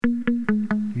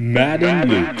Matt and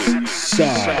Luke's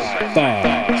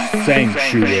Sci-Fi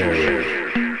Sanctuary.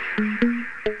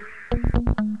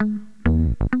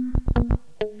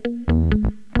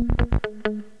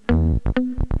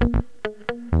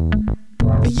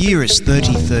 The year is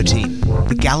 3013.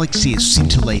 The galaxy is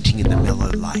scintillating in the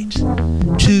mellow light.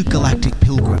 Two galactic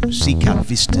pilgrims seek out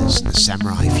vistas in the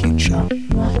samurai future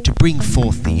to bring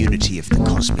forth the unity of the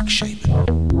cosmic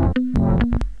shaman.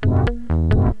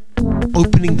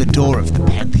 Opening the door of the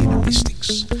pantheon of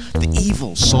mystics, the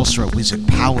evil sorcerer wizard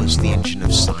powers the engine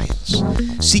of science,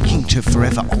 seeking to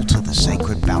forever alter the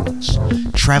sacred balance,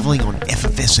 travelling on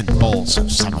effervescent balls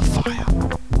of summer fire.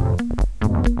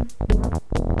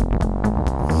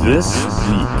 This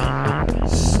week,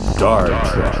 Star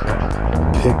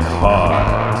Trek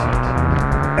Picard,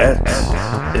 Et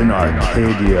in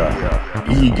Arcadia,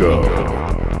 Ego,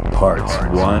 Parts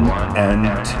 1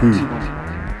 and 2.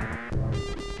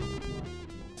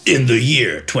 In the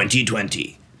year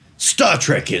 2020, Star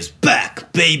Trek is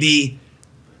back, baby!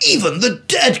 Even the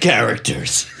dead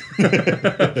characters!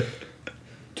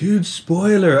 Dude,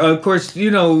 spoiler. Of course,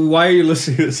 you know, why are you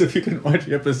listening to this if you can watch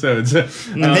the episodes?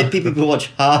 Maybe people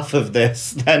watch half of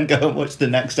this, then go and watch the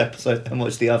next episode, then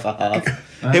watch the other half.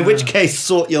 In which case,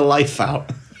 sort your life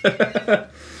out.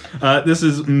 This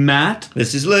is Matt.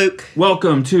 This is Luke.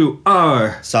 Welcome to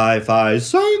our Sci-Fi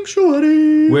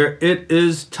Sanctuary, where it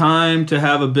is time to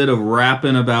have a bit of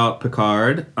rapping about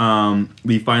Picard.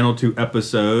 The final two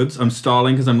episodes. I'm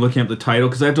stalling because I'm looking up the title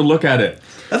because I have to look at it.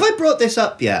 Have I brought this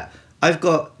up yet? I've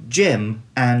got Jim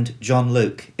and John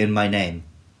Luke in my name.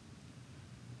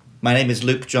 My name is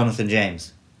Luke Jonathan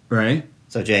James. Right?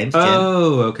 So James, Jim,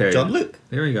 okay. John Luke.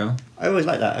 There we go. I always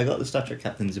like that. I got the Star Trek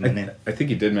captains in my name. I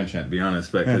think you did mention it, to be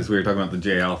honest, because we were talking about the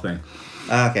JL thing.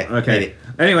 Okay. Okay. Maybe.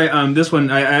 Anyway, this one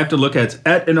I have to look at. It's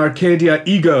Et in Arcadia,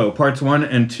 Ego, Parts 1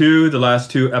 and 2, the last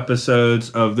two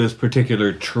episodes of this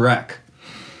particular Trek.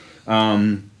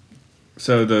 So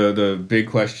the big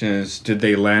question is, did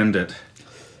they land it?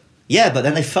 Yeah, but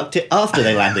then they fucked it after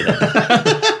they landed it.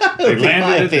 They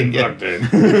landed it and fucked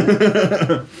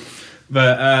it.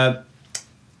 But,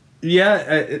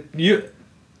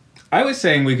 I was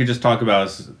saying we could just talk about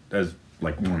it as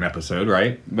like one episode,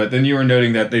 right? But then you were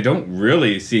noting that they don't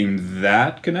really seem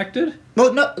that connected.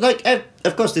 Well, not like,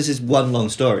 of course, this is one long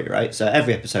story, right? So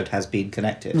every episode has been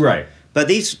connected, right? But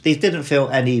these didn't feel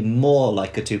any more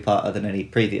like a two-parter than any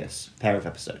previous pair of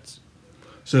episodes.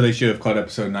 So they should have called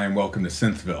episode 9 "Welcome to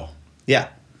Synthville." Yeah,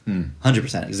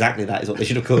 100%. Exactly, that is what they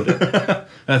should have called it.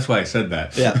 That's why I said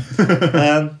that. Yeah,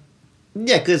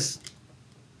 yeah, because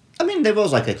I mean, there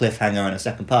was like a cliffhanger in a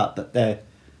second part, but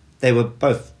they were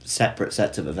both separate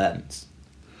sets of events.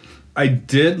 I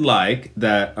did like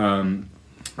that.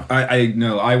 I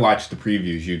know I watched the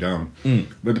previews. You don't,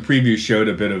 but the previews showed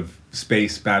a bit of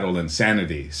space battle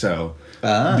insanity. So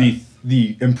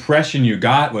the impression you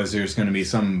got was there's going to be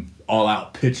some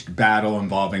all-out pitched battle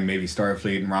involving maybe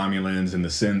Starfleet and Romulans and the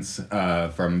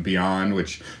synths from beyond,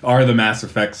 which are the Mass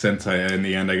Effect synths in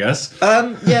the end, I guess.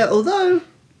 Yeah, although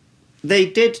they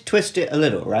did twist it a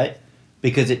little, right?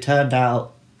 Because it turned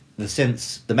out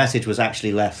the message was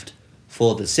actually left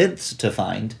for the synths to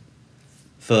find,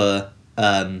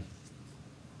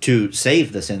 to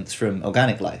save the synths from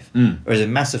organic life. Whereas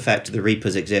in Mass Effect, the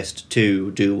Reapers exist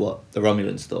to do what the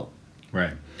Romulans thought.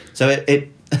 Right. So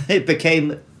it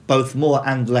became both more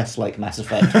and less like Mass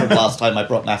Effect from last time I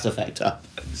brought Mass Effect up.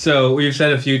 So we've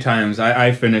said a few times,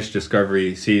 I finished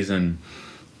Discovery Season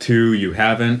 2, you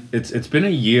haven't. It's been a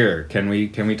year. Can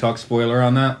we talk spoiler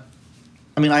on that?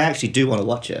 I mean, I actually do want to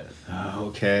watch it. Oh,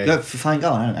 okay. No, fine,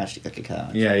 go on. I don't actually kick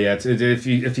out. Yeah. If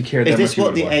you care that much, is this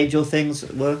what the watch. Angel things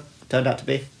turned out to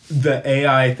be? The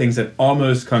AI things that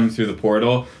almost come through the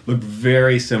portal look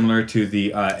very similar to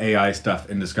the AI stuff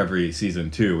in Discovery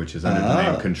Season 2, which is under the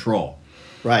name Control.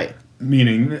 Right.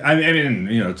 Meaning, I mean,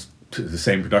 you know, it's the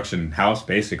same production house,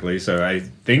 basically, so I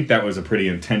think that was a pretty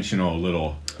intentional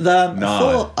little The nod.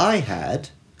 thought I had,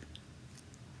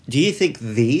 do you think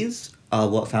these are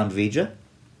what found Vija?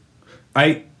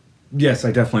 Yes,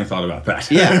 I definitely thought about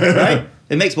that. Yeah, right?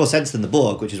 It makes more sense than the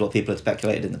Borg, which is what people had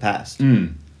speculated in the past.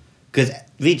 Because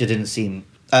Vija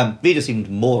seemed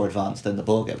more advanced than the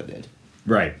Borg ever did.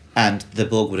 Right. And the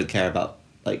Borg wouldn't care about,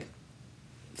 like,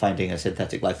 finding a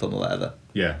synthetic life form or whatever.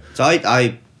 Yeah. So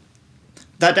I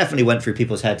that definitely went through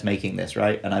people's heads making this,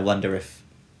 right? And I wonder if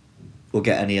we'll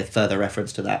get any further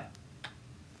reference to that.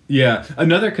 Yeah.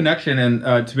 Another connection,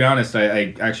 and to be honest,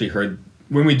 I actually heard,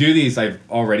 when we do these, I've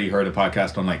already heard a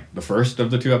podcast on, like, the first of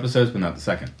the two episodes, but not the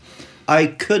second. I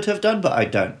could have done, but I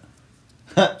don't.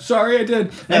 Sorry, I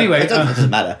did. No, anyway. it doesn't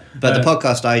matter. But the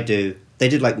podcast I do, They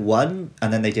did like 1,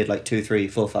 and then they did like 2, 3,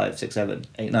 4, 5, 6, 7,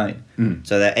 8, 9.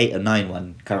 So their 8 and 9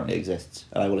 one currently exists,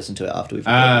 and I will listen to it after we've.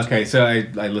 Okay, so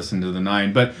I listened to the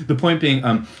 9, but the point being,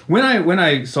 when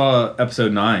I saw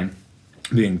episode 9,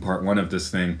 being part 1 of this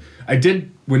thing, I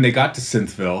did when they got to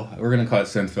Synthville. We're gonna call it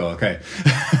Synthville, okay?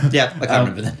 Yeah, I can't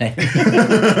remember the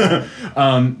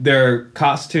name. Their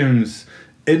costumes.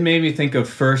 It made me think of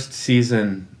first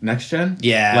season Next Gen.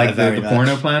 Yeah, like very the much.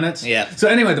 porno planets. Yeah. So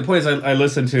anyway, the point is, I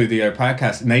listened to the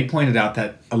podcast, and they pointed out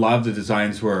that a lot of the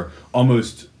designs were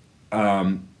almost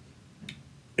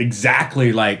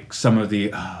exactly like some of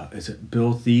the. Is it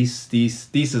Bill Thies?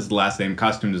 Thies is the last name,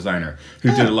 costume designer,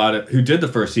 who did the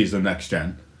first season of Next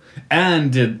Gen,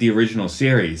 and did the original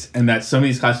series, and that some of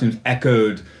these costumes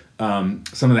echoed.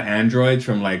 Some of the androids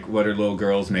from like What Are Little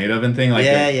Girls Made Of and thing, like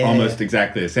almost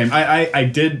exactly the same. I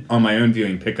did on my own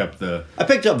viewing pick up I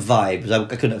picked up vibes. I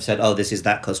couldn't have said, oh, this is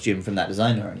that costume from that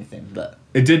designer or anything, but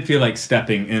it did feel like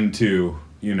stepping into,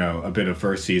 a bit of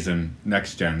first season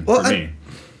Next Gen for me.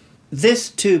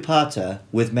 This 2-parter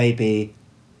with maybe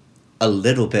a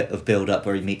little bit of build up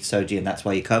where he meets Soji and that's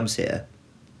why he comes here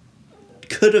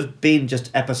could have been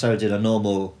just episodes in a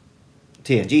normal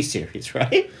TNG series,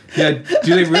 right? Yeah,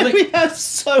 do they really? We have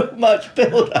so much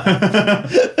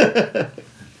build-up.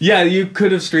 Yeah, you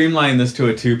could have streamlined this to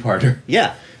a 2-parter.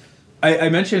 Yeah. I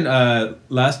mentioned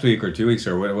last week or 2 weeks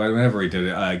or whenever we did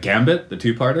it, Gambit, the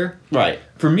 2-parter. Right.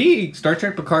 For me, Star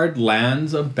Trek Picard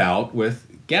lands about with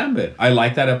Gambit. I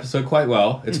like that episode quite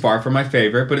well. It's far from my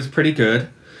favorite, but it's pretty good.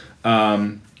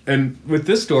 And with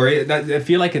this story, I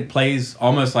feel like it plays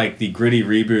almost like the gritty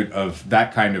reboot of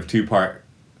that kind of 2-part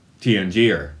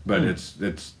TNGer, but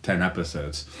it's 10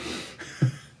 episodes.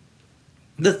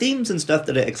 The themes and stuff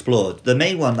that it explored, the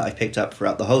main one that I picked up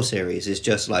throughout the whole series is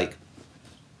just like,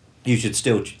 you should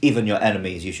still, even your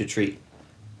enemies, you should treat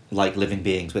like living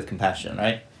beings with compassion,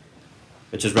 right?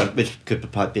 Which could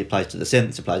applies to the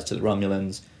synths, applies to the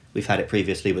Romulans. We've had it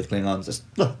previously with Klingons,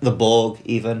 the Borg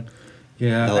even.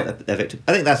 Yeah. Their victim.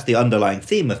 I think that's the underlying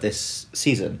theme of this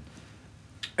season.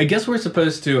 I guess we're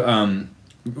supposed to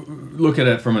look at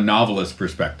it from a novelist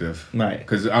perspective, right?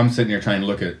 Because I'm sitting here trying to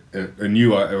look at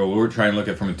we're trying to look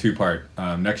at it from a 2-part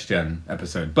Next Gen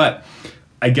episode. But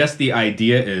I guess the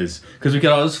idea is because we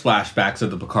get all those flashbacks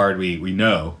of the Picard we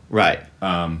know, right?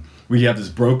 We have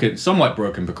this somewhat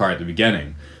broken Picard at the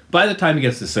beginning. By the time he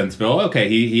gets to Synthville, okay,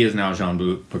 he is now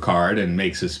Jean-Luc Picard and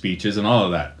makes his speeches and all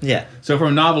of that. Yeah. So from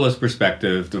a novelist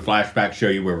perspective, the flashbacks show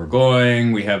you where we're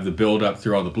going. We have the build-up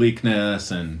through all the bleakness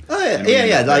and... Oh,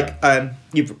 yeah. Like,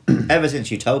 ever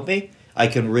since you told me, I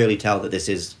can really tell that this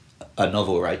is a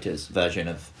novel writer's version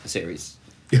of the series.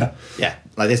 Yeah. Yeah.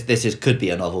 Like, this could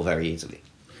be a novel very easily.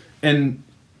 And...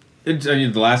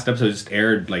 the last episode just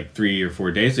aired like 3 or 4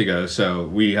 days ago, so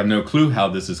we have no clue how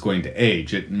this is going to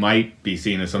age. It might be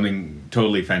seen as something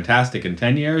totally fantastic in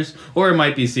 10 years, or it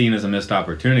might be seen as a missed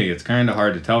opportunity. It's kind of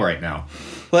hard to tell right now.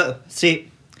 Well,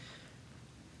 see,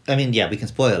 I mean, yeah, we can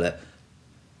spoil it.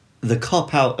 The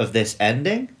cop-out of this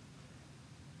ending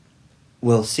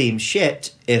will seem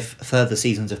shit if further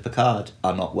seasons of Picard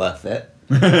are not worth it.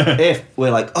 If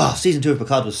we're like, oh, season 2 of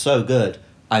Picard was so good,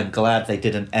 I'm glad they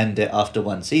didn't end it after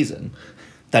 1 season,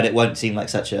 that it won't seem like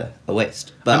such a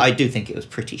waste. But I do think it was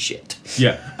pretty shit.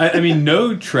 Yeah. I mean,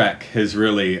 no Trek has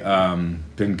really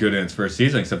been good in its first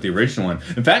season, except the original one.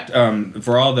 In fact,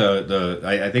 for all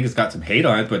I think it's got some hate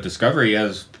on it, but Discovery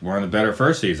has one of the better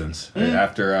first seasons.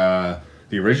 After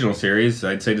the original series,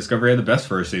 I'd say Discovery had the best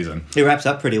first season. It wraps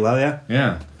up pretty well, yeah.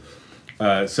 Yeah.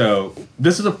 So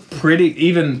this is a pretty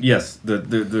yes,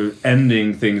 the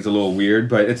ending thing is a little weird,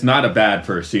 but it's not a bad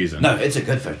first season. No, it's a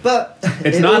good first, but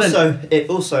it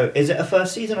also is it a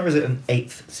first season or is it an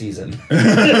 8th season?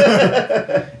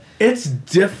 It's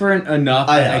different enough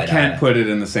that I can't put it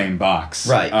in the same box.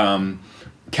 Right.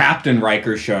 Captain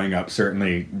Riker showing up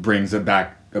certainly brings it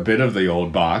back a bit of the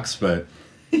old box, but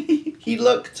he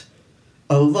looked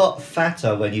a lot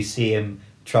fatter when you see him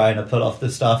trying to pull off the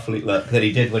Starfleet look that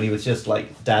he did when he was just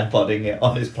like dad-bodding it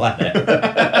on his planet.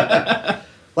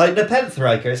 Like Nepenthe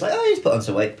Riker, it's like, oh, he's put on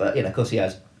some weight, but of course he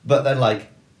has. But then like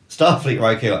Starfleet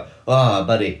Riker, like, oh,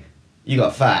 buddy, you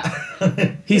got fat.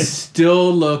 He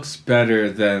still looks better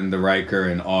than the Riker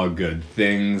in All Good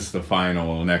Things, the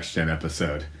final Next Gen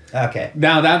episode. Okay.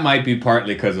 Now that might be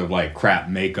partly because of like crap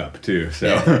makeup too. So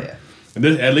yeah.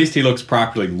 At least he looks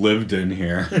properly lived in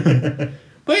here.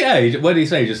 But yeah, what did he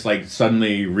say? Just like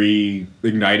suddenly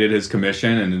reignited his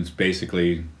commission and is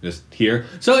basically just here.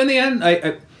 So in the end,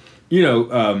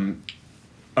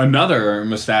 Another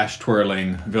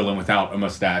mustache-twirling villain without a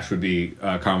mustache would be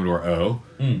Commodore O.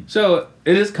 So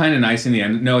it is kind of nice in the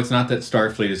end. No, it's not that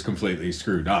Starfleet is completely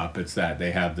screwed up. It's that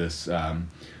they have this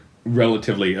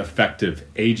relatively effective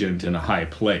agent in a high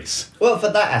place. Well, for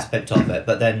that aspect of it,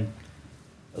 but then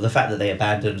the fact that they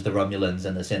abandoned the Romulans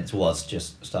in the sense was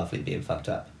just Starfleet being fucked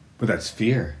up. But that's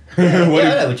fear. I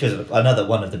know, which is another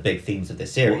one of the big themes of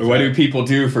this series. What do people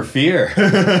do for fear?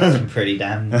 Some pretty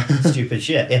damn stupid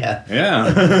shit, yeah.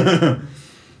 Yeah.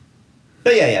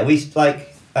 But yeah, we,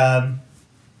 like, I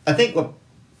think what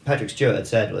Patrick Stewart had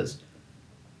said was,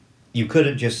 you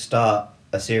couldn't just start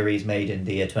a series made in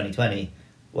the year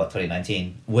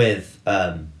 2019, with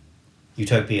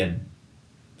Utopian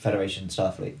Federation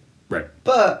Starfleet. Right.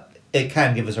 But it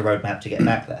can give us a roadmap to get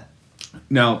back there.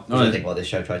 Now, Which I think what this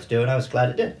show tried to do, and I was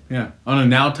glad it did. Yeah. On a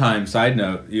now time side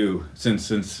note,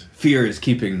 since fear is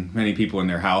keeping many people in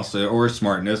their house, or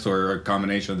smartness, or a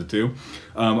combination of the two,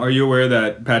 are you aware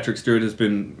that Patrick Stewart has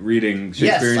been reading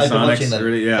Shakespearean I've been sonnets? watching them.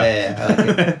 Really? Yeah, I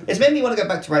like it. It's made me want to go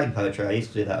back to writing poetry. I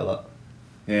used to do that a lot.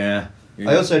 Yeah.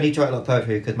 I also need to write a lot of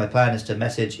poetry because my plan is to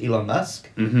message Elon Musk,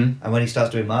 and when he starts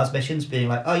doing Mars missions, being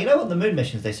like, oh, you know, on the moon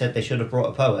missions they said they should have brought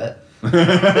a poet.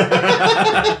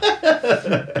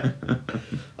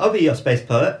 I'll be your space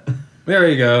poet. There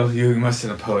you go. You must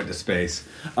send a poet to space.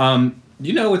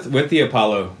 With the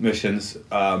Apollo missions,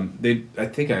 I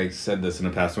think I said this in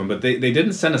a past one, but they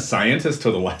didn't send a scientist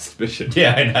to the last mission.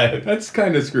 Yeah, I know. That's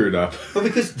kind of screwed up. Well,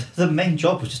 because the main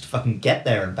job was just to fucking get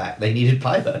there and back. They needed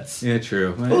pilots. Yeah,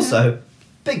 true. Also,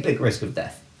 big risk of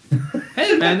death.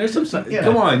 Hey, man, there's some...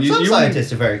 Come on. Some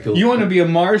scientists are very cool. You want to be a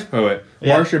Mars poet.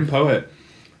 Yeah. Martian poet.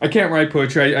 I can't write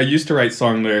poetry. I used to write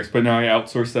song lyrics, but now I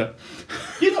outsource that.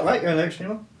 You don't write your own lyrics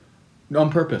anymore? On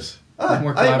purpose. Oh,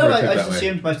 more collaborative I just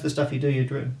assumed most of the stuff you do,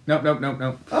 you'd written. Nope.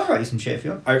 I'll write you some shit if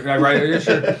you want. I write, yeah,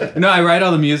 sure. No, I write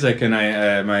all the music, and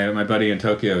my buddy in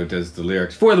Tokyo does the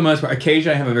lyrics. For the most part,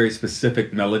 occasionally I have a very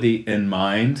specific melody in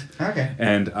mind. Okay.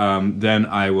 And then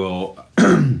I will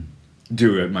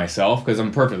do it myself, because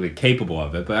I'm perfectly capable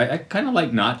of it, but I kind of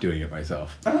like not doing it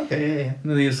myself. Oh, okay, yeah.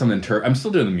 Leave some I'm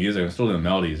still doing the music, I'm still doing the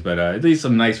melodies, but it leaves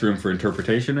some nice room for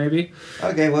interpretation, maybe.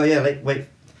 Okay, well, yeah,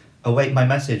 await my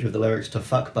message with the lyrics to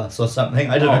Fuck Bus or something.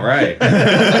 I don't know. All right.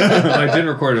 I did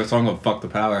record a song called Fuck the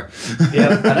Power.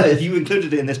 Yeah, I know. You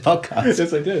included it in this podcast.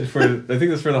 Yes, I did. I think it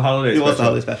was for the holiday special. It was the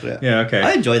holiday special, yeah. Yeah, okay.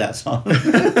 I enjoy that song.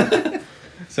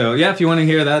 So, yeah, if you want to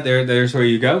hear that, there's where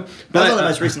you go. That's on the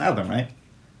most recent album, right?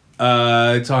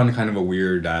 It's on kind of a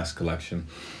weird-ass collection.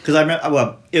 Because I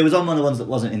remember, it was on one of the ones that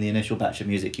wasn't in the initial batch of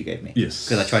music you gave me. Yes.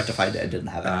 Because I tried to find it and didn't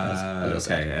have it.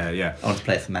 Yeah. I want to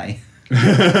play it for May.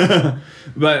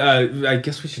 But I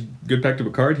guess we should get back to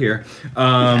Picard here.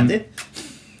 I'm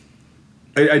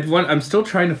still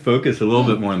trying to focus a little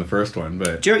bit more on the first one,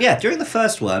 but during the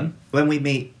first one, when we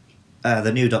meet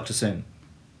the new Dr. Soong,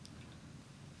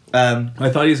 I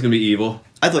thought he was going to be evil.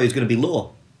 I thought he was going to be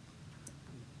Law.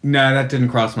 Nah, that didn't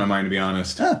cross my mind, to be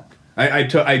honest. Oh. I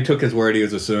took his word he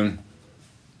was a Soong.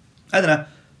 I don't know.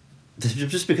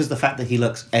 Just because the fact that he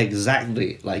looks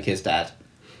exactly like his dad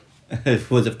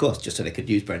was, of course, just so they could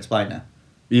use Brent Spiner.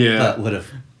 Yeah. But would have...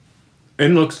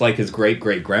 And looks like his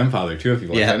great-great-grandfather, too, if you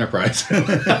watch Enterprise.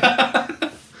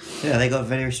 Yeah, they got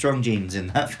very strong genes in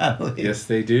that family. Yes,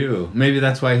 they do. Maybe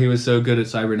that's why he was so good at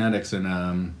cybernetics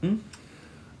and...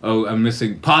 Oh, I'm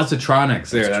missing... Positronics.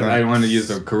 There, I want to use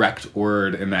the correct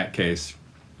word in that case.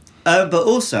 But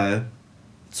also...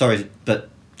 Sorry, but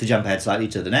to jump ahead slightly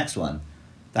to the next one,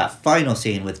 that final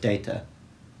scene with Data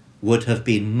would have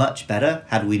been much better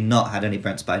had we not had any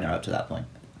Brent Spiner up to that point.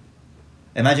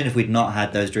 Imagine if we'd not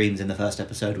had those dreams in the first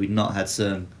episode, we'd not had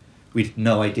Soong, we'd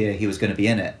no idea he was going to be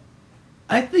in it.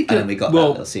 I think... And then we got that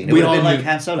little scene. It would have been like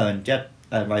Han Solo and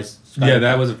Rise Skywalker. Yeah,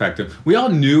 that was effective. We all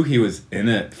knew he was in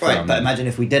it. Right, but imagine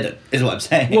if we didn't, is what I'm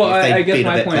saying. Well, if I guess been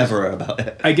my a bit point is... cleverer about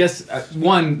it. I guess,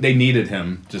 one, they needed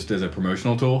him just as a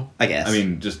promotional tool. I guess. I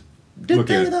mean, just... Did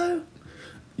they, though?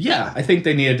 Yeah, I think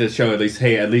they needed to show at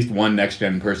least one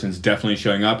next-gen person's definitely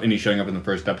showing up, and he's showing up in the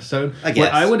first episode. I guess.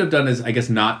 What I would have done is, I guess,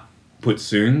 not put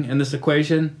Soong in this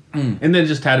equation, and then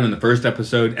just had him in the first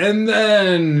episode, and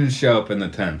then show up in the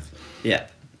 10th. Yeah.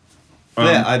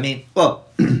 Yeah, I mean, well...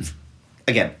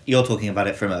 Again, you're talking about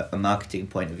it from a marketing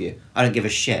point of view. I don't give a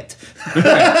shit.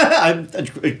 I'm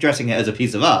addressing it as a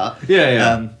piece of art.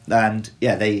 Yeah. And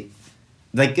yeah, they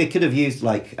could have used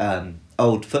like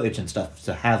old footage and stuff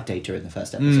to have Data in the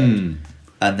first episode,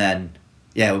 and then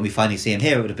when we finally see him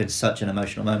here, it would have been such an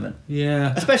emotional moment.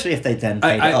 Yeah, especially if they then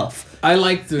paid it off. I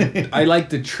like the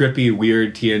trippy,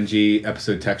 weird TNG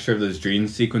episode texture of those dream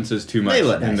sequences too much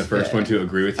in the first one to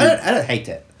agree with you. I don't hate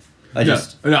it.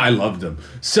 I loved them.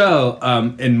 So,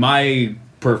 in my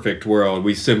perfect world,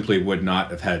 we simply would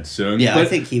not have had Sung. Yeah, I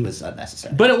think he was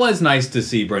unnecessary. But it was nice to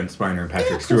see Brent Spiner and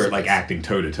Patrick Stewart like is. acting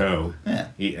toe to toe. Yeah.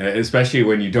 Especially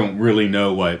when you don't really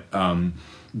know what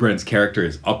Brent's character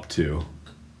is up to.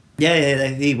 Yeah,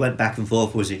 he went back and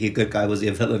forth. Was he a good guy? Was he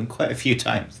a villain? Quite a few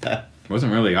times there.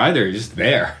 Wasn't really either. He's just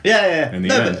there. Yeah. In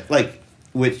the end. But,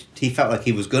 which he felt like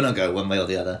he was gonna go one way or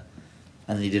the other,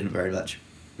 and he didn't very much.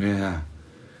 Yeah.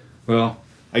 Well,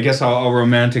 I guess I'll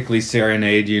romantically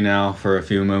serenade you now for a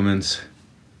few moments.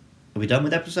 Are we done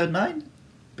with episode 9?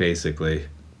 Basically.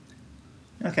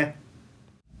 Okay.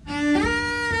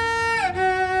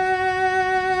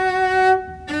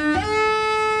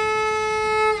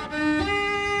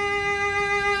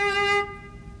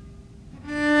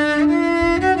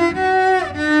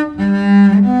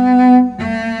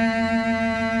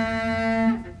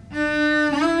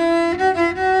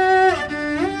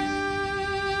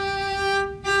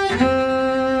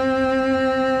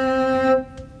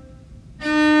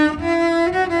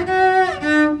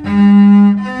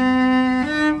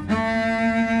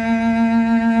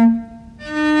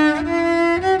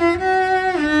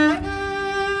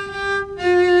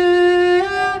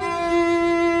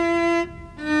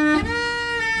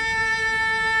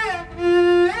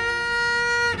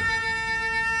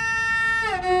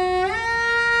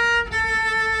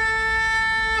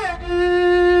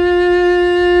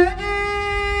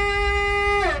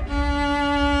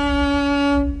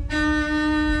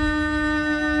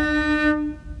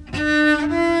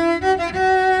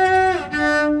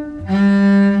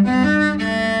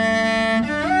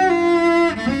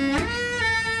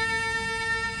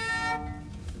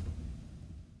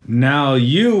 Now,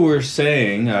 you were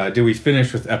saying, do we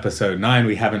finish with episode 9?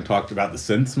 We haven't talked about the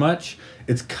synths much.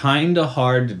 It's kind of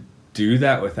hard to do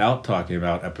that without talking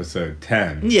about episode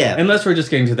 10. Yeah. Unless we're just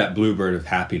getting to that bluebird of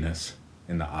happiness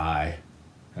in the eye.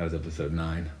 That was episode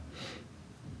 9.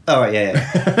 Oh, right,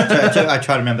 yeah. I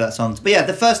try to remember that song. But yeah,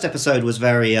 the first episode was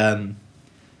very...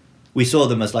 we saw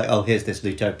them as like, oh, here's this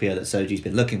utopia that Soji's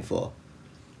been looking for.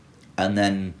 And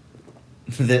then...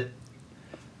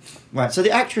 Right, so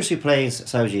the actress who plays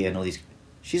Soji and all these...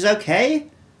 She's okay?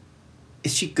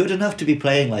 Is she good enough to be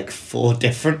playing, like, 4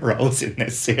 different roles in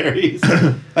this series?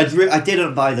 I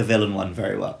didn't buy the villain one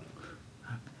very well.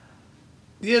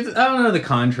 Yeah, I don't know, the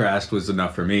contrast was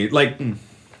enough for me.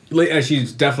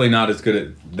 She's definitely not as good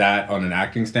at that on an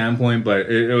acting standpoint, but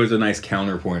it was a nice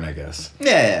counterpoint, I guess.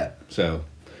 Yeah. So,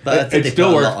 but it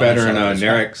still works better in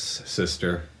Narek's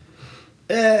sister.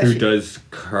 Who does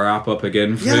crop up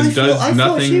again and does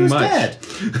nothing much. Dead.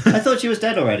 I thought she was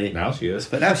dead already. Now she is.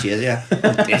 But now she is, yeah.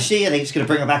 Is she? I think it's going to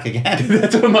bring her back again.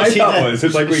 That's what my thought was.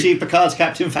 It's like is she Picard's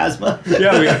Captain Phasma?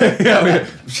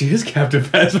 She is Captain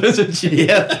Phasma, isn't she?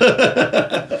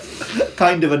 Yeah.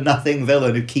 Kind of a nothing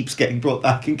villain who keeps getting brought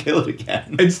back and killed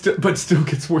again. But still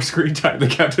gets more screen time than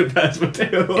Captain Phasma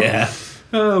too. Yeah.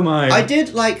 Oh my. I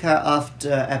did like her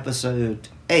after episode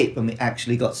 8 when we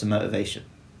actually got some motivation.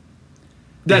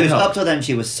 Because up till then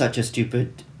she was such a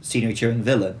stupid scenery chewing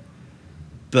villain.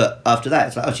 But after that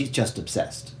it's like, oh, she's just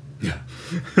obsessed. Yeah.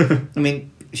 I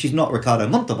mean, she's not Ricardo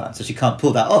Montalban, so she can't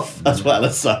pull that off as well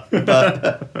as some.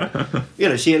 But,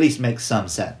 she at least makes some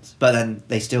sense. But then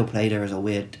they still played her as a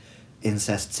weird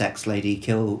incest sex lady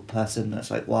kill person. That's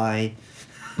like, why?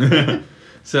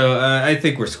 So I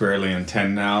think we're squarely in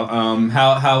 10 now.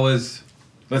 How was...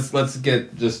 Let's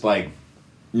get just like...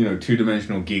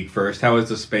 two-dimensional geek first. How was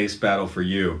the space battle for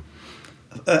you?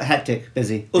 Hectic,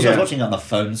 busy. Also, I was watching it on the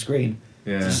phone screen.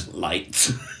 Yeah. Just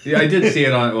lights. Yeah, I did see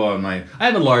it on my... I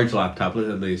have a large laptop,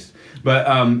 at least.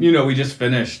 But, we just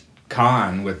finished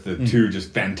Khan with the 2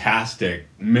 just fantastic,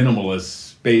 minimalist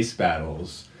space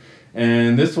battles.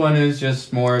 And this one is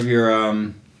just more of your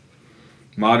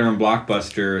modern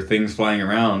blockbuster things flying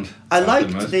around. I liked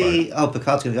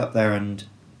Picard's going to go up there and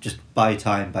just buy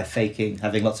time by faking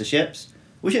having lots of ships.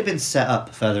 We should have been set up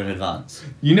further in advance.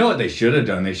 You know what they should have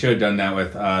done? They should have done that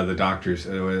with the doctor's,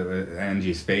 with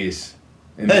Angie's face.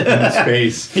 In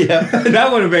space. Yeah.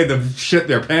 That would have made them shit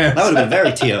their pants. That would have been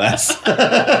very TOS.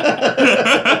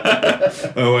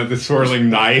 With the swirling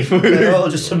knife. They're all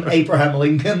just some Abraham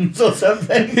Lincolns or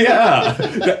something.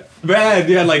 Yeah. Man,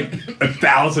 you had like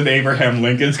 1,000 Abraham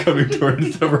Lincolns coming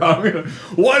towards the Romulan.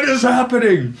 What is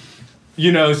happening?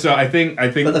 So I think...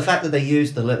 But the fact that they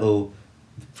used the little...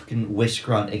 fucking wish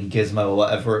grunting gizmo or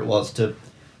whatever it was to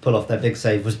pull off their big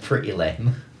save was pretty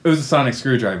lame. It was a sonic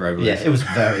screwdriver, I believe. Yeah, it was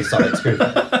very sonic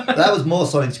screwdriver. That was more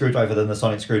sonic screwdriver than the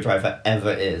sonic screwdriver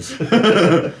ever is.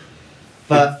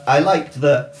 But I liked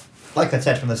that, like I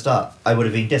said from the start, I would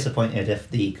have been disappointed if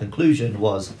the conclusion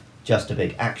was just a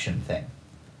big action thing.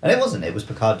 And it wasn't. It was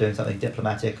Picard doing something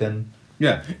diplomatic and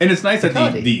Yeah, and it's nice that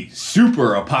Arcadia. the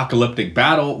super apocalyptic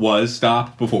battle was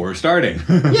stopped before starting.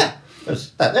 Yeah.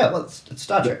 Well, it's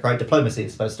Star Trek, right? Diplomacy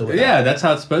is supposed to work. Yeah, that's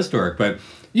how it's supposed to work. But,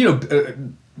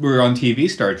 we're on TV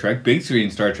Star Trek, big screen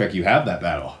Star Trek, you have that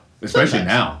battle. Especially Sometimes.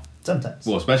 now. Sometimes.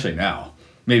 Well, especially now.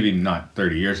 Maybe not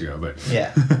 30 years ago, but...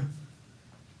 Yeah.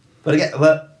 But again,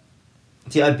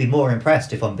 see, I'd be more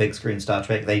impressed if on big screen Star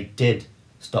Trek they did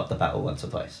stop the battle once or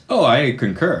twice. Oh, I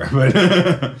concur. But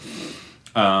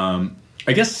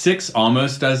I guess 6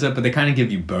 almost does it, but they kind of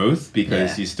give you both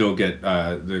because you still get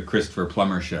the Christopher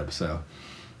Plummer ship, so...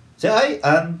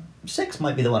 So 6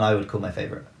 might be the one I would call my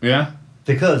favourite. Yeah?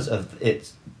 Because of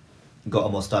it's got a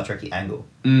more Star Trek-y angle.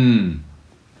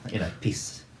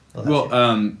 Peace. All that Well, shit.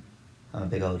 I'm a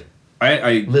big old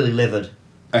I lily-livered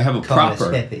I have a communist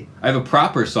proper hippie. I have a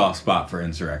proper soft spot for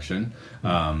Insurrection,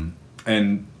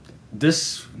 and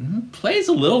this plays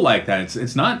a little like that.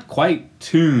 It's not quite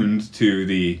tuned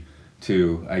to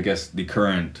I guess the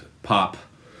current pop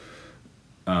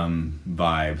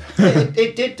vibe.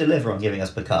 it did deliver on giving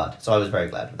us Picard, so I was very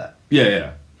glad with that.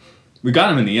 Yeah. We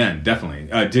got him in the end, definitely.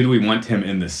 Did we want him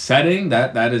in the setting?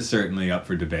 That is certainly up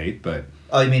for debate, but...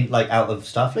 Oh, you mean like out of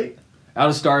Starfleet? Out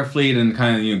of Starfleet and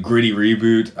kind of gritty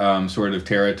reboot sort of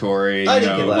territory. I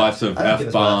think it was. Lots of I think it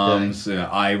was F-bombs,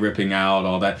 eye ripping out,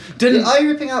 all that. The eye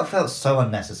ripping out felt so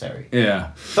unnecessary.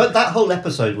 Yeah. But that whole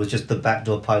episode was just the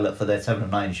backdoor pilot for their 7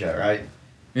 of 9 show, right?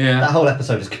 Yeah. That whole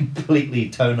episode is completely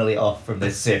tonally off from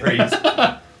this series.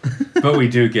 But we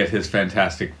do get his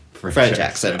fantastic French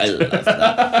accent. I love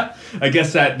that. I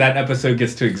guess that episode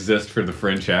gets to exist for the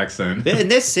French accent. In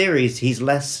this series, he's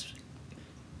less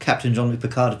Captain Jean-Luc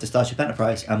Picard of the Starship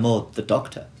Enterprise and more the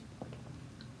Doctor.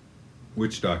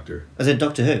 Which Doctor? As in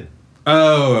Doctor Who.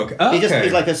 Oh, okay.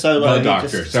 He's like a solo. The Doctor,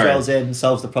 he just sorry. strolls in,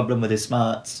 solves the problem with his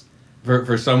smarts.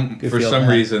 For some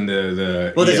reason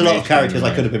the Well, there's a lot of EMH characters came to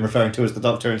I could have been referring to as the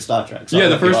Doctor in Star Trek. So yeah, I'll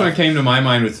the let you first one off. that came to my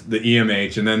mind was the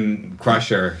EMH and then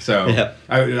Crusher. So Yeah.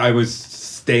 I was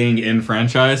staying in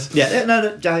franchise. Yeah,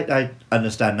 no, I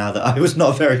understand now that I was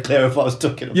not very clear of what I was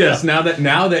talking about. Yes, now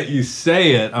that you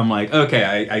say it, I'm like,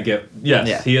 okay, I get. Yes,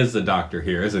 Yeah. he is the Doctor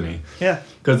here, isn't he? Yeah.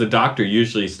 Because the Doctor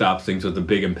usually stops things with a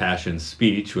big impassioned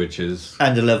speech, which is...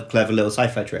 And a clever little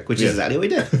sci-fi trick, which is exactly what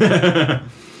he did.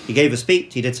 He gave a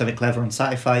speech, he did something clever and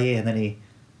sci-fi, and then he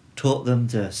taught them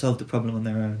to solve the problem on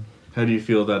their own. How do you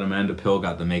feel that Amanda Pill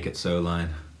got the "Make It So" line?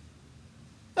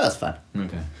 Oh, that's fun.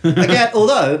 Okay. Again,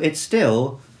 although it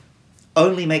still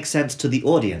only makes sense to the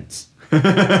audience.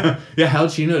 Yeah,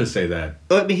 how'd she know to say that?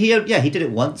 I mean, he did it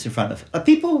once in front of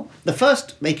people. The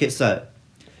first "Make It So,"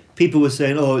 people were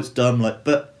saying, "Oh, it's dumb,"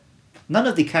 but none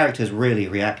of the characters really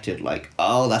reacted like,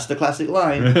 "Oh, that's the classic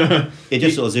line." It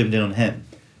just sort of zoomed in on him.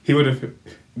 He would have...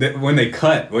 When they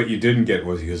cut, what you didn't get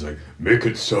was he was like, "Make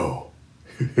it so."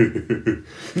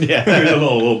 Yeah. There's a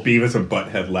little Beavis and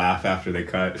Butthead laugh after they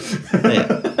cut.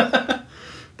 Yeah.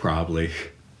 Probably.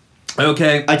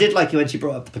 Okay. I did like you when she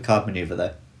brought up the Picard maneuver,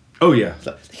 though. Oh, yeah.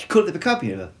 So, you call it the Picard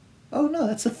maneuver? Oh no,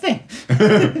 that's a thing.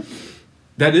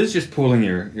 That is just pulling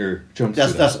your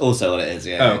jumpsuit That's also what it is.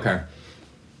 Yeah. Oh, okay.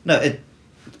 No, it's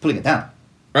pulling it down.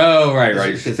 Oh, right.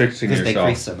 Because Fixing they yourself.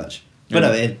 grease so much. But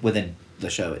no, within the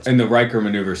show, it's. And the Riker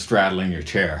maneuver straddling your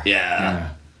chair.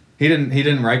 Yeah. He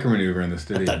didn't Riker maneuver in this,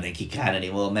 did I he? don't think he can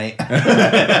anymore, mate.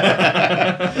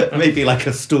 Maybe like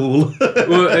a stool.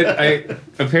 Well,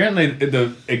 apparently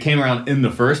it came around in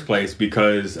the first place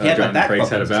because Jonathan Frakes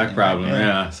had a back problem.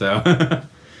 Yeah, so.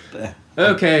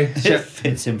 Okay. It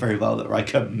fits him very well that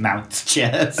Riker mounts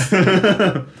chairs.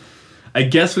 I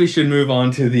guess we should move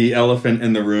on to the elephant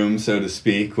in the room, so to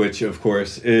speak, which, of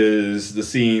course, is the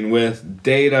scene with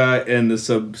Data and the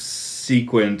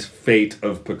subsequent fate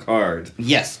of Picard.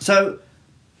 Yes, so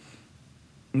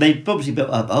they obviously built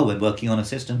up, we're working on a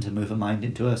system to move a mind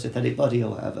into a synthetic body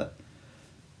or whatever.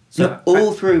 So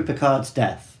through Picard's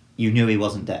death, you knew he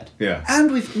wasn't dead. Yeah. And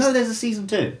there's a season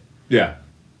 2. Yeah.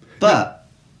 But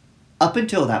up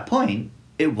until that point,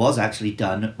 it was actually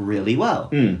done really well.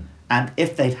 Mm. And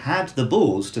if they'd had the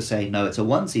balls to say, no, it's a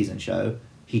 1-season show,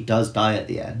 he does die at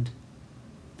the end,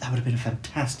 that would have been a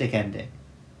fantastic ending.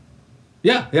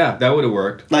 Yeah, that would have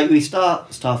worked. Like,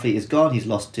 Starfleet is gone, he's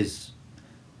lost his...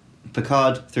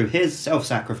 Picard, through his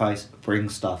self-sacrifice,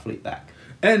 brings Starfleet back.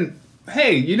 And,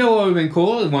 hey, you know what would have been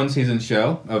cool? A 1-season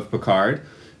show of Picard.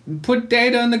 Put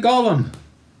Data in the Golem.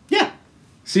 Yeah.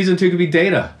 Season 2 could be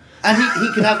Data. And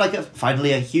he could have,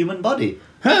 finally a human body.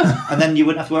 And then you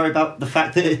wouldn't have to worry about the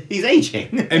fact that he's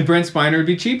aging. And Brent Spiner would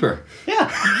be cheaper. Yeah.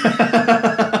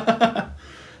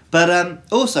 But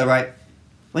also, right,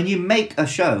 when you make a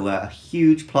show where a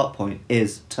huge plot point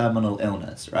is terminal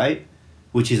illness, right,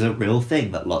 which is a real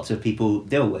thing that lots of people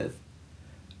deal with,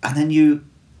 and then you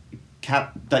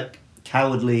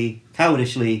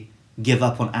cowardishly give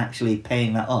up on actually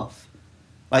paying that off.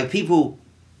 Like,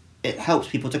 it helps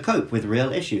people to cope with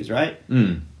real issues, right?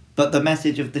 But the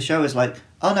message of the show is like,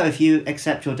 oh no, if you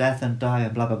accept your death and die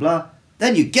and blah blah blah,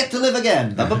 then you get to live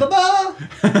again. Blah blah blah blah.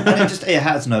 And it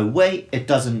has no weight. It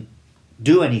doesn't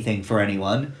do anything for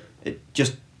anyone. It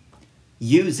just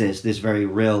uses this very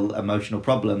real emotional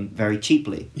problem very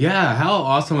cheaply. Yeah, how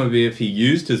awesome would it be if he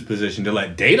used his position to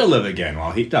let Data live again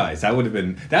while he dies? That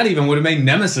even would have made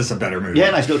Nemesis a better movie. Yeah,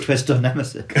 nice little twist on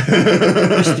Nemesis.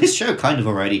 Which this show kind of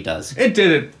already does. It did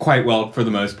it quite well for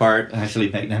the most part. Actually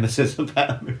make Nemesis a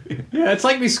better movie. Yeah, it's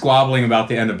like me squabbling about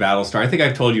the end of Battlestar. I think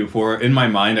I've told you before, in my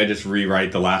mind I just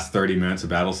rewrite the last 30 minutes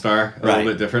of Battlestar a little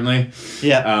bit differently.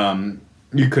 Yeah.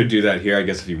 You could do that here, I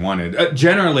guess, if you wanted.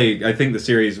 Generally, I think the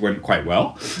series went quite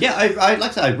well. Yeah,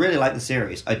 I really like the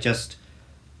series.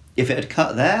 If it had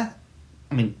cut there,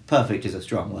 I mean, perfect is a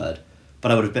strong word,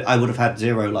 but I would have had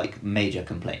zero like major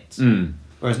complaints.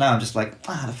 Whereas now I'm just like,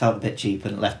 I felt a bit cheap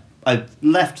and I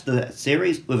left the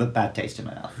series with a bad taste in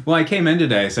my mouth. Well, I came in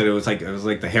today, I said it was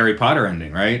like the Harry Potter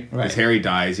ending, right? Because Harry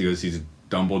dies, he's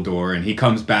Dumbledore, and he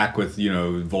comes back with,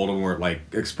 Voldemort, like,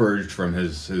 expurged from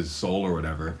his soul or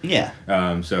whatever. Yeah.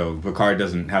 So Picard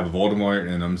doesn't have a Voldemort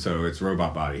in him, so it's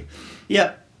robot body.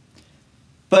 Yeah.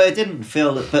 But it didn't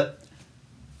feel... But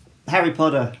Harry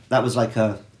Potter, that was like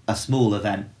a small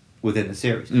event within the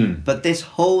series. But this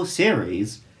whole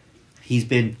series, he's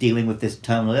been dealing with this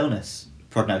terminal illness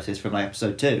prognosis from, like,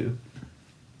 episode 2.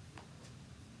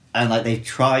 And, like, they've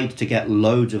tried to get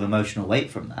loads of emotional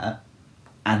weight from that,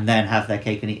 and then have their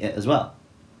cake and eat it as well.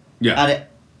 Yeah. And it,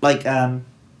 like,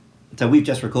 so we've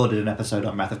just recorded an episode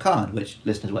on Wrath of Khan, which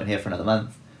listeners won't hear for another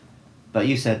month. But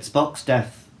you said Spock's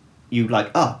death,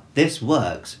 this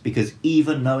works, because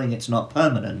even knowing it's not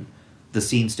permanent, the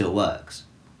scene still works.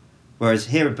 Whereas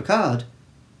here in Picard,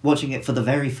 watching it for the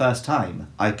very first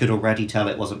time, I could already tell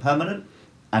it wasn't permanent,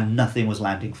 and nothing was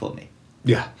landing for me.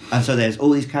 Yeah. And so there's all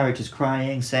these characters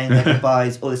crying, saying their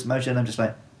goodbyes, all this emotion, I'm just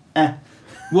like,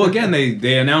 Well, again,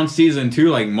 they announced season 2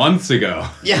 like months ago.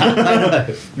 Yeah, I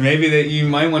know. Maybe that you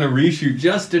might want to reshoot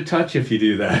just a touch if you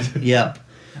do that. Yep.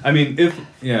 I mean,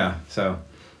 so...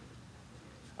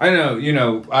 I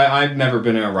know, I've never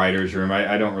been in a writer's room.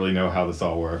 I don't really know how this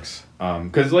all works.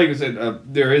 Because, like I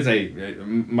said, there is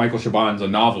Michael Chabon's a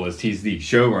novelist. He's the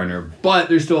showrunner. But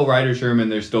there's still a writer's room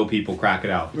and there's still people cracking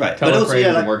it out. Right.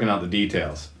 Telephrases and working out the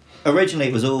details. Originally,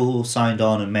 it was all signed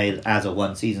on and made as a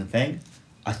one-season thing.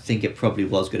 I think it probably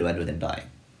was going to end with him dying.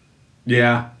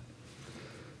 Yeah.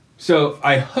 So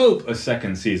I hope a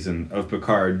second season of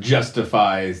Picard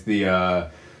justifies the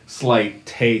slight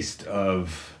taste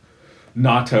of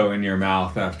natto in your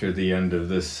mouth after the end of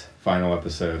this final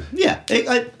episode. Yeah,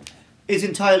 it's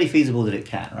entirely feasible that it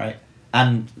can, right?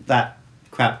 And that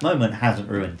crap moment hasn't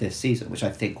ruined this season, which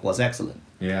I think was excellent.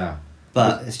 Yeah.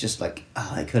 But it's just like,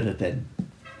 it could have been.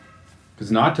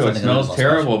 Because natto, it smells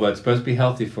terrible, but it's supposed to be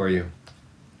healthy for you.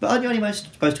 But aren't you only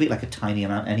supposed to eat like a tiny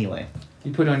amount anyway?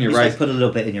 You put it on your rice. Put a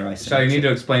little bit in your rice. So you need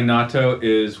to explain natto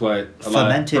is what?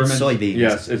 Fermented soybeans.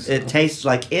 Yes. It tastes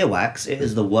like earwax. It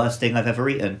is the worst thing I've ever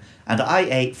eaten. And I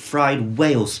ate fried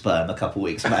whale sperm a couple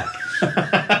weeks back.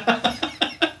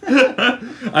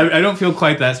 I don't feel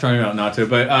quite that strong about natto,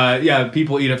 but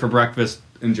people eat it for breakfast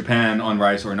in Japan on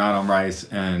rice or not on rice,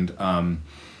 and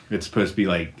it's supposed to be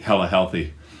like hella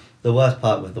healthy. The worst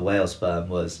part with the whale sperm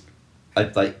was,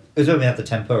 it was when we have the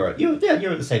tempura. You're at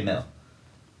the same meal.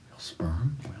 Whale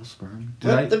sperm.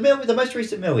 The most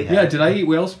recent meal we had. Yeah, did I eat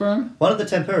whale sperm? One of the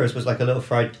tempuras was like a little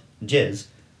fried jizz.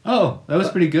 Oh, that was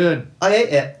pretty good. I ate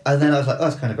it, and then I was like,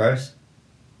 that's kind of gross.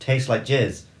 Tastes like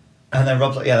jizz. And then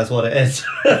Rob's like, yeah, that's what it is.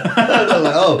 I was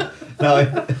like, oh,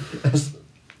 no.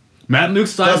 Matt and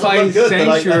Luke's Sci-Fi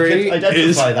Sanctuary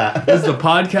is the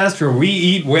podcast where we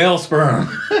eat whale sperm.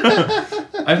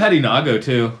 I've had Inago,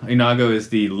 too. Inago is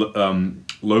the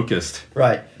locust.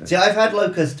 Right. See, I've had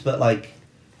locust, but,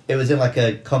 it was in,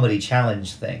 a comedy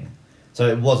challenge thing. So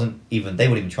it wasn't even... They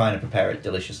weren't even trying to prepare it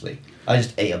deliciously. I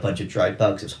just ate a bunch of dried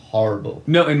bugs. It was horrible.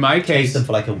 No, in my case... Tasted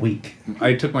them for, a week.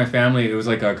 I took my family... It was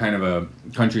like a kind of a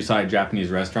countryside Japanese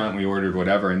restaurant. We ordered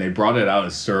whatever, and they brought it out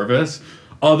as service.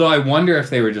 Although I wonder if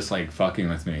they were just, fucking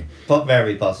with me. But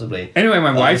very possibly. Anyway,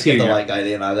 my wife's eating the white guy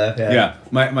the Inago. Yeah.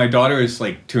 My daughter is,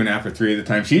 2.5 or 3 at the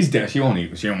time. She's dead. She won't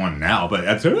eat. She don't want it now, but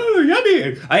that's... Oh,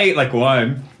 yummy! I ate,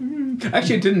 one.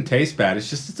 Actually, it didn't taste bad.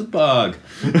 It's a bug.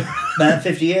 Man,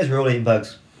 50 years we're all eating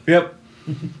bugs. Yep.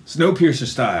 Snowpiercer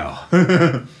style.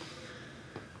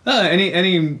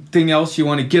 Anything else you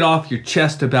want to get off your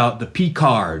chest about the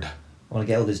Picard? I want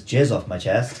to get all this jizz off my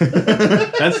chest.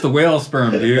 That's the whale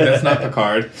sperm, dude. That's not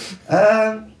Picard.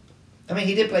 I mean,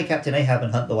 he did play Captain Ahab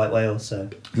and Hunt the White Whale, so...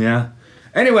 Yeah.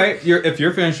 Anyway, if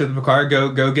you're finished with Picard,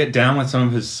 go get down with some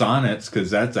of his sonnets,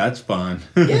 because that's fun.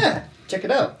 Yeah, check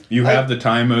it out. You have the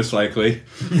time, most likely.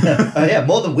 Yeah. Oh, yeah,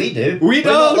 more than we do. We're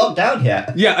not locked down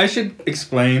yet. Yeah, I should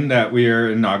explain that we are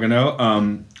in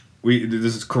Nagano.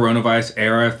 This is coronavirus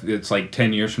era. It's like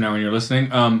 10 years from now when you're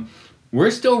listening.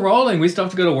 We're still rolling. We still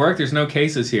have to go to work. There's no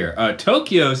cases here.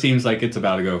 Tokyo seems like it's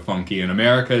about to go funky, and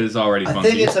America is already funky. I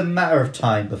think it's a matter of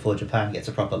time before Japan gets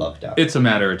a proper lockdown. It's a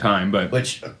matter of time, but...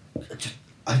 Which,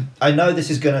 I know this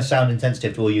is going to sound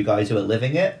insensitive to all you guys who are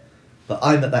living it, but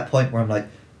I'm at that point where I'm like,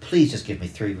 please just give me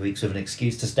 3 weeks of an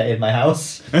excuse to stay in my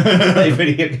house and play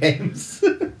video games.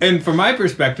 And from my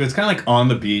perspective, it's kind of like On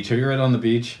the Beach. Have you read On the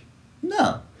Beach?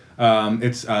 No.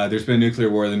 There's been a nuclear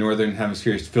war. The northern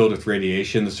hemisphere is filled with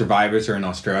radiation. The survivors are in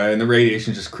Australia, and the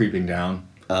radiation is just creeping down.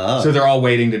 Oh. So they're all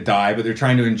waiting to die, but they're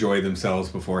trying to enjoy themselves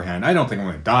beforehand. I don't think I'm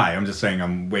going to die. I'm just saying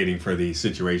I'm waiting for the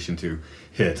situation to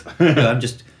hit.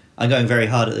 I'm going very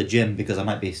hard at the gym because I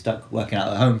might be stuck working out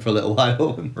at home for a little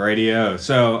while. Radio.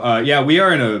 So, we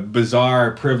are in a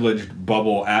bizarre, privileged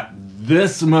bubble at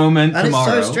this moment and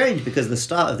tomorrow. It's so strange because the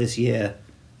start of this year,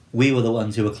 we were the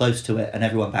ones who were close to it, and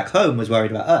everyone back home was worried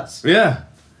about us. Yeah.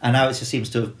 And now it just seems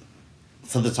to have,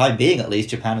 for the time being at least,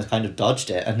 Japan has kind of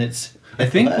dodged it, and it's... I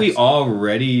think we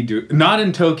already do, not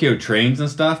in Tokyo trains and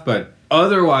stuff, but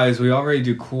otherwise we already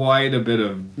do quite a bit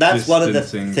of That's one of the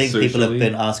things socially. People have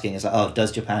been asking is like,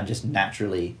 does Japan just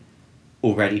naturally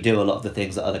already do a lot of the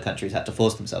things that other countries had to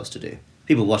force themselves to do?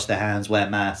 People wash their hands, wear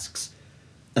masks,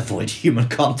 avoid human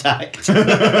contact.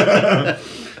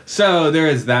 So there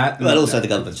is that. But also the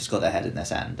government's just got their head in their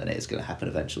sand, and it's going to happen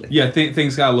eventually. Yeah,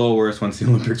 things got a little worse once the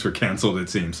Olympics were cancelled, it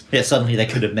seems. Yeah, suddenly they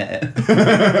could admit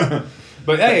it.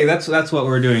 But hey, that's what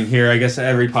we're doing here. I guess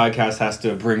every podcast has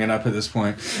to bring it up at this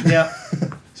point. Yeah.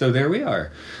 So there we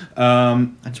are.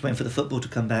 I'm just waiting for the football to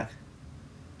come back.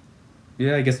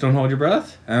 Yeah, I guess don't hold your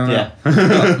breath. I don't know.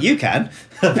 Well, you can.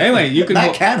 Anyway, you can...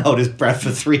 Matt can hold his breath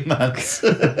for 3 months.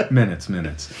 Minutes. I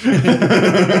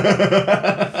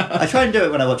try and do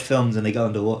it when I watch films and they go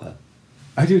underwater.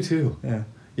 I do too. Yeah.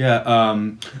 Yeah.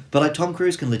 But like Tom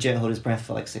Cruise can legit hold his breath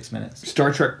for like 6 minutes.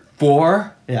 Star Trek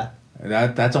 4? Yeah.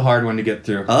 That's a hard one to get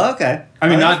through. Oh, okay. I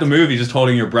mean, not the movie, just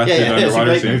holding your breath in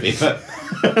underwater it's a great scene.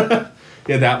 movie, but...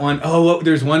 Yeah, that one. Oh, well,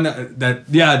 there's one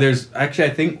there's... Actually,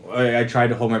 I think I tried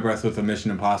to hold my breath with a Mission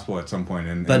Impossible at some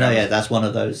point. That's one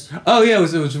of those. Oh, yeah, it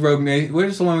was Rogue Nation.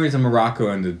 Where's the one where he's in Morocco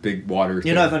and the big water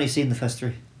thing? I've only seen the first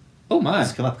 3. Oh, my.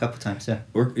 It's come up a couple times, yeah.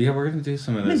 We're going to do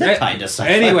some of I mean, this. they're kind of sci-fi.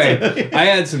 Anyway, I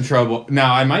had some trouble.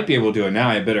 Now, I might be able to do it now.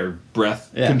 I had better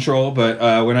breath control,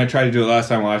 but when I tried to do it last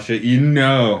time I watched it, and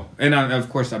of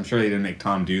course, I'm sure they didn't make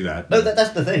Tom do that. No,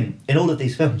 that's the thing. In all of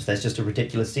these films, there's just a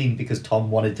ridiculous scene because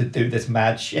Tom wanted to do this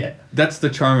mad shit. That's the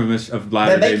charm of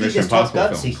latter-day They're making Mission this Top Impossible Gun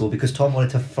films. sequel because Tom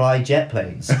wanted to fly jet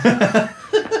planes. Well,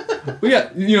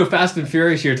 yeah, Fast and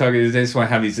Furious, you're talking, they just want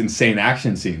to have these insane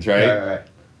action scenes, right? Right.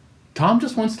 Tom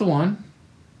just wants to one.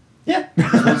 Yeah, he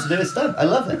just wants to do his stuff. I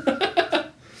love it.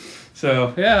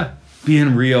 So, yeah.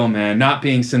 Being real, man. Not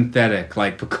being synthetic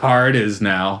like Picard is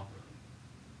now.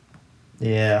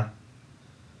 Yeah.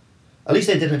 At least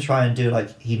they didn't try and do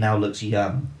like, he now looks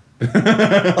young.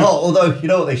 Although, you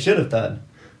know what they should have done?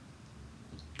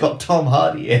 Got Tom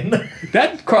Hardy in.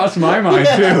 That crossed my mind,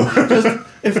 too. Just,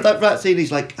 if that scene,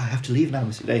 he's like, I have to leave now,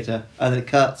 Mr. Data. And then it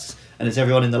cuts, and it's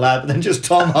everyone in the lab, and then just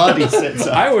Tom Hardy sits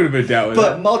up. I would have been down with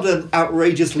But that. modern,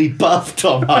 outrageously buff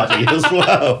Tom Hardy as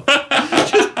well.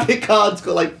 Just Picard's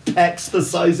got like pecs the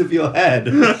size of your head.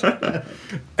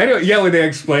 Anyway, yeah, when they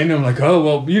explained to him, like, oh,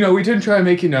 well, we didn't try to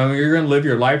make you know you're going to live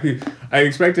your life. I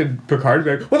expected Picard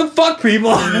to be like, what the fuck,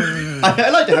 people? I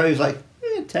liked how he was like,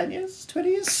 10 years, 20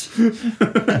 years.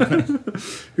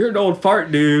 You're an old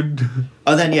fart, dude.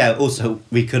 And then, also,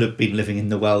 we could have been living in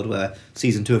the world where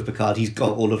season 2 of Picard, he's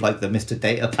got all of, like, the Mr.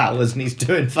 Data powers and he's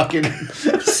doing fucking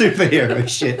superhero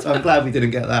shit. So I'm glad we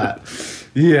didn't get that.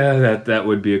 Yeah, that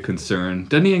would be a concern.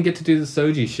 Doesn't even get to do the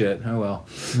Soji shit. Oh, well.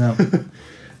 No.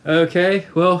 Okay,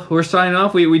 well, we're signing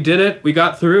off. We did it. We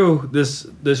got through this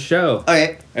show.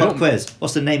 Okay, pop quiz.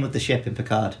 What's the name of the ship in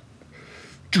Picard?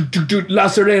 La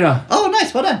Serena. Oh,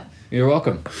 nice, well done. You're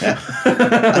welcome. Yeah.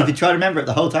 I've been trying to remember it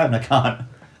the whole time and I can't.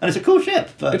 And it's a cool ship.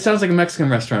 But it sounds like a Mexican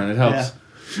restaurant. It helps.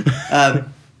 Yeah.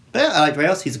 But yeah, I like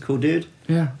Reyes. He's a cool dude.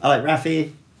 Yeah. I like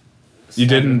Raffi. You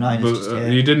didn't.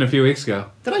 You You didn't a few weeks ago.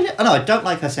 Did I? Oh, no, I don't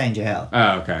like her saying JL.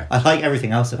 Oh, okay. I like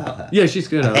everything else about her. Yeah, she's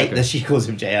good. I I like hate her. that she calls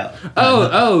him JL.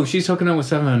 Oh, she's hooking up with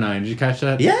 709. Did you catch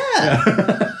that? Yeah.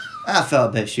 That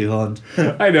felt a bit shoehorned.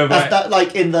 I know, but That's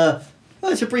like in the...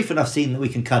 Well, it's a brief enough scene that we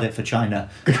can cut it for China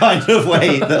kind of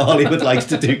way that Hollywood likes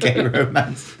to do gay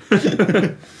romance.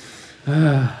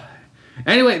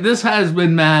 Anyway, this has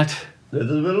been Matt. This has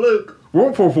been Luke.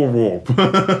 Whoop, whoop, whoop, whoop.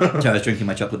 So I was drinking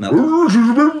my chocolate milk. This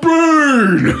has been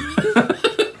Bane.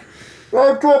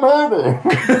 I'm Tom Hardy.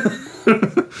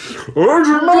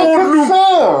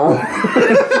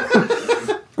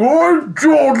 I'm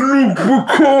John Luke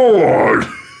Picard.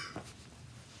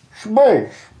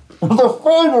 Space, the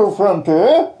final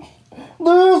frontier.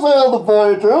 These are the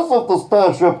voyages of the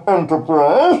Starship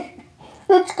Enterprise.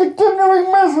 Its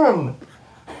continuing mission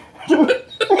to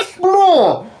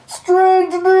explore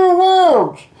strange new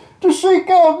worlds, to seek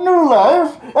out new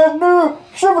life and new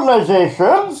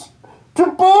civilizations, to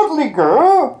boldly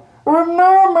go where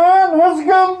no man has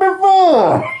gone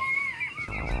before.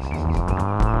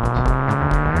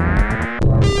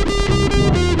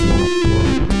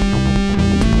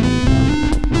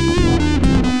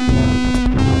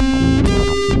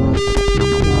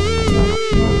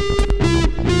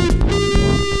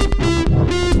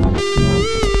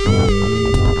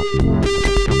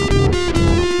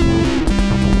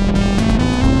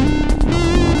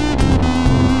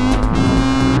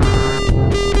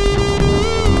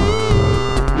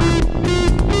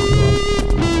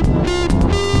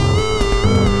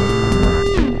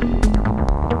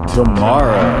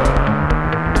 Tomorrow,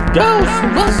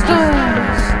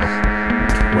 Ghostbusters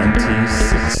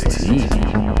 2016.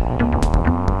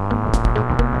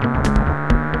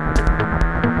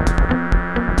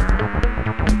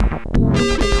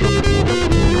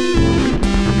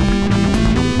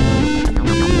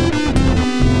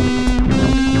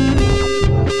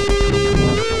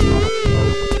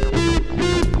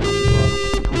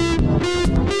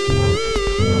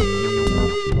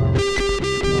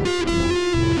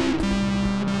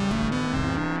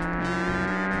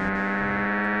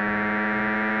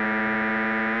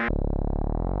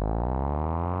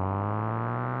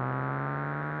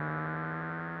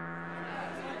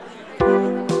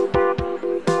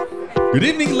 Good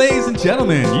evening, ladies and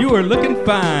gentlemen. You are looking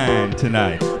fine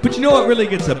tonight. But you know what really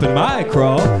gets up in my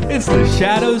crawl? It's the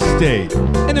Shadow State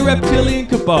and the Reptilian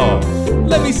Cabal.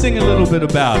 Let me sing a little bit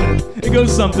about it. It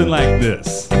goes something like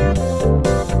this.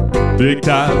 Big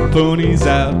time ponies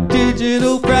out,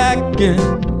 digital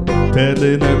fracking,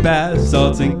 peddling their bath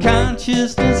salts and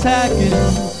consciousness hacking.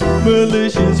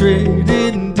 Militias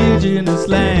raided indigenous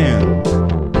land.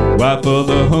 Why for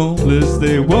the homeless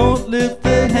they won't lift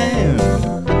their hand?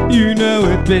 You know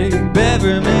it, babe,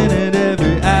 every minute,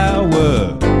 every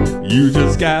hour. You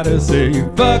just gotta say,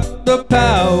 fuck the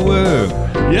power.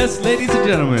 Yes, ladies and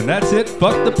gentlemen, that's it,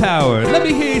 fuck the power. Let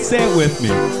me hear you say it with me.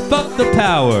 Fuck the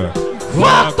power.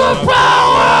 Fuck the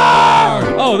power!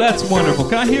 Oh, that's wonderful.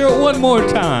 Can I hear it one more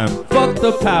time? Fuck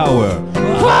the power.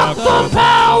 Fuck the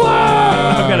power!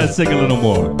 I gotta sing a little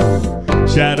more.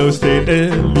 Shadow State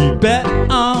elite bet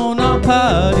on our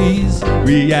parties.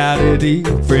 Reality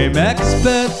frame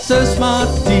experts are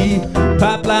smarty.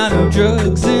 Pipeline of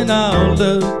drugs in all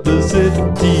of the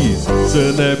cities.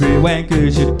 Celebrity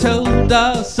wankers you told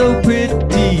are so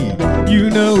pretty. You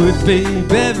know it,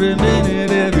 babe, every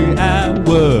minute, every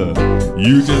hour.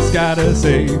 You just gotta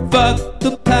say, fuck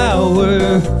the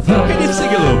power. Can you sing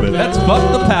a little bit? That's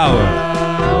fuck the power.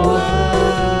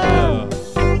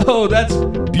 Oh, that's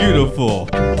beautiful.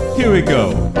 Here we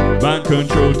go. Mind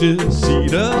control,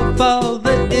 deceit of all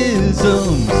the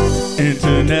isms.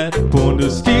 Internet porn to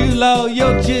steal all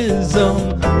your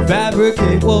jism.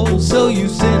 Fabricate walls so you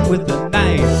sin with a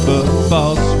knife. A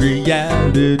false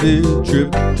reality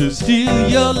trip to steal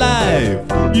your life.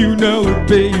 You know it,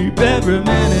 babe, every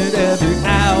minute, every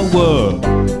hour.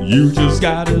 You just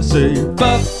gotta say,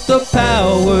 fuck the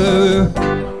power.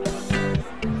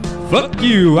 Fuck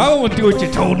you, I won't do what you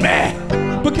told me.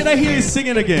 But can I hear you sing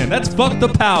it again? That's fuck the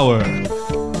power.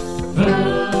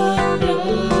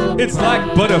 It's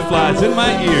like butterflies in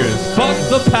my ears. Fuck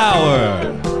the power.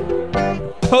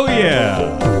 Oh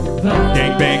yeah.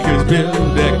 Gangbankers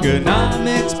build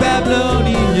economics,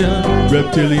 Babylonian.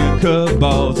 Reptilian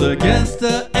cabals against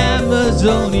the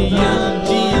Amazonian.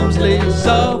 GM's lace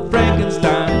off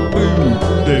Frankenstein food.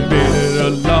 They made it a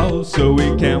law so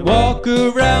we can't walk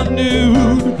around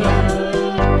nude.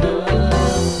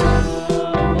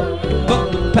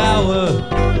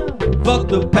 Fuck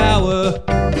the power.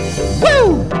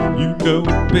 Woo! You know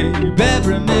it, babe,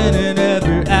 every minute,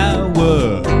 every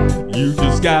hour. You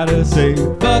just gotta say,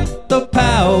 fuck the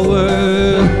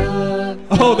power.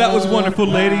 Oh, that was wonderful,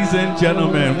 ladies and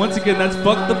gentlemen. Once again, that's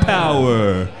fuck the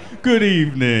power. Good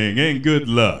evening and good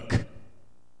luck.